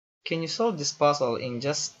Can you solve this puzzle in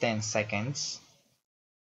just 10 seconds?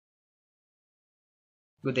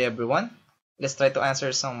 Good day everyone. Let's try to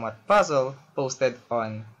answer somewhat puzzle posted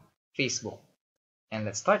on Facebook. And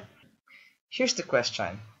let's start. Here's the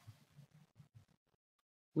question.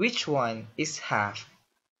 Which one is half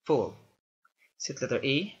full? Is it letter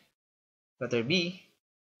A, letter B,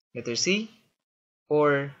 letter C,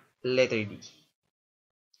 or letter D?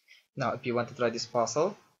 Now, if you want to try this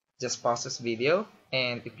puzzle, just pause this video,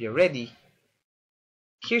 and if you're ready,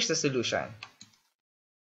 here's the solution.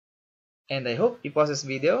 And I hope you pause this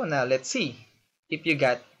video. Now let's see if you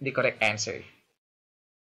got the correct answer.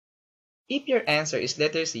 If your answer is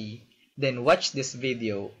letter C, then watch this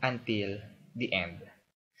video until the end.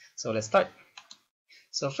 So let's start.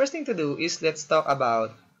 So first thing to do is let's talk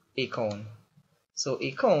about a cone. So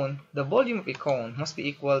a cone, the volume of a cone must be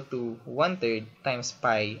equal to 1/3 times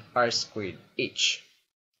pi r squared h.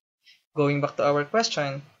 Going back to our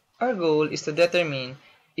question, our goal is to determine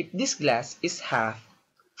if this glass is half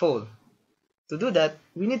full. To do that,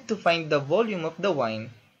 we need to find the volume of the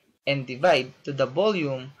wine and divide to the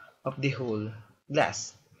volume of the whole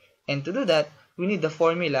glass. And to do that, we need the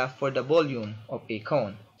formula for the volume of a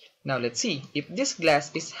cone. Now let's see if this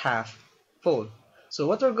glass is half full. So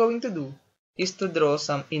what we're going to do is to draw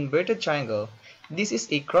some inverted triangle. This is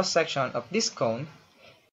a cross section of this cone.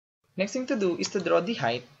 Next thing to do is to draw the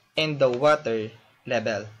height and the water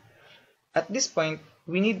level. At this point,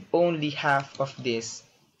 we need only half of this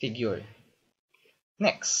figure.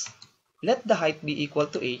 Next, let the height be equal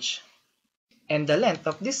to h, and the length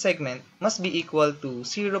of this segment must be equal to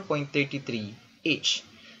 0.33 h,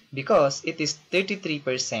 because it is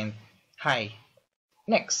 33% high.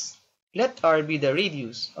 Next, let r be the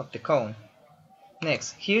radius of the cone.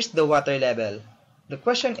 Next, here's the water level. The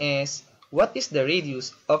question is, what is the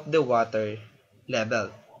radius of the water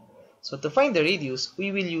level? So to find the radius, we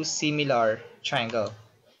will use similar triangle.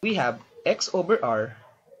 We have x over r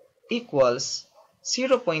equals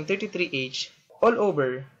 0.33h all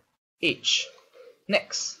over h.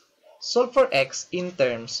 Next, solve for x in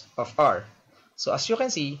terms of r. So as you can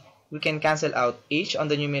see, we can cancel out h on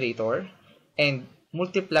the numerator and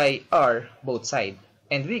multiply r both sides.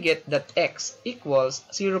 And we get that x equals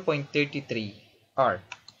 0.33 r.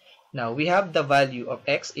 Now we have the value of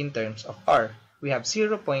x in terms of r. We have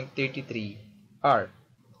 0.33 r.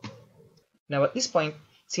 Now at this point,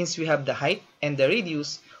 since we have the height and the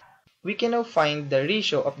radius, we can now find the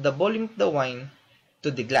ratio of the volume of the wine to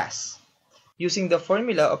the glass. Using the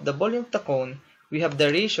formula of the volume of the cone, we have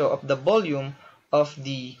the ratio of the volume of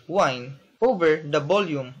the wine over the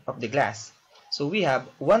volume of the glass. So we have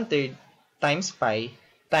 1/3 times pi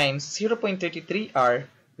times 0.33 r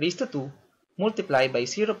raised to 2 multiplied by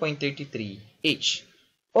 0.33 h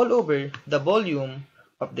all over the volume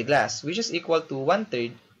of the glass, which is equal to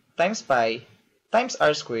 1/3 times pi times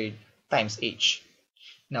r squared times h.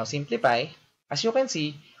 Now simplify. As you can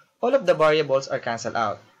see, all of the variables are cancelled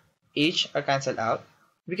out. H are cancelled out.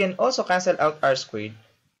 We can also cancel out r squared,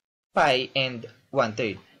 pi, and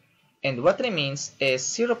 1/3. And what remains is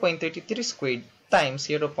 0.33 squared times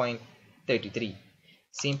 0.33.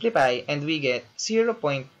 Simplify and we get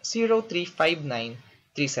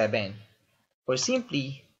 0.035937, or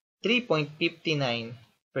simply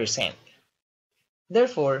 3.59%.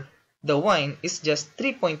 Therefore, the wine is just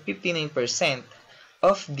 3.59%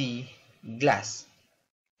 of the glass.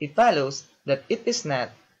 It follows that it is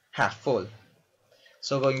not half full.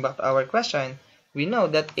 So going back to our question, we know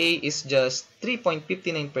that A is just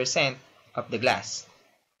 3.59% of the glass.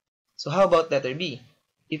 So how about letter B?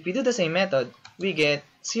 If we do the same method, we get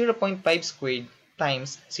 0.5 squared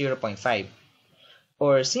times 0.5.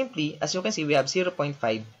 Or simply, as you can see, we have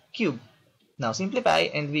 0.5 cubed. Now simplify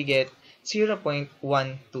and we get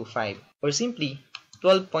 0.125, or simply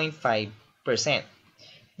 12.5%.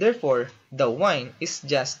 Therefore, the wine is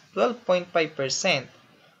just 12.5%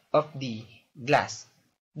 of the glass.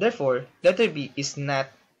 Therefore, letter B is not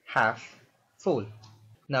half full.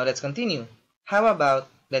 Now let's continue. How about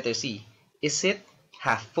letter C? Is it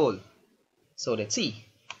half full? So let's see.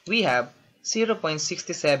 We have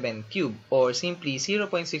 0.67 cubed, or simply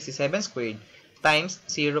 0.67 squared times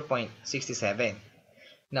 0.67.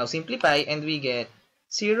 Now simplify and we get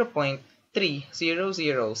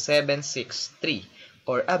 0.300763,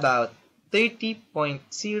 or about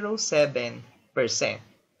 30.07%.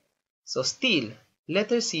 So still,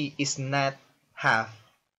 letter C is not half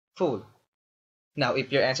full. Now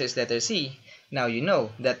if your answer is letter C, now you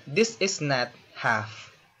know that this is not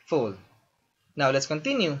half full. Now let's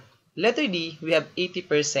continue. Letter D, we have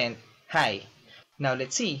 80% high. Now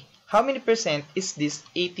let's see, how many percent is this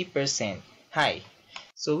 80% high?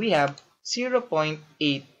 So we have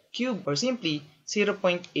 0.8 cube, or simply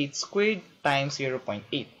 0.8 squared times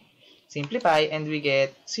 0.8. Simplify and we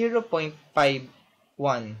get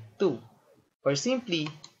 0.512, or simply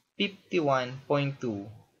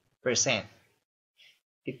 51.2%.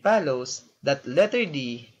 It follows that letter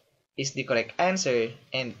D is the correct answer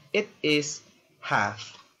and it is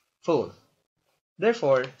half full.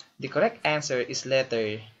 Therefore, the correct answer is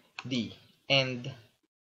letter D. And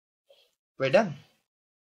we're done.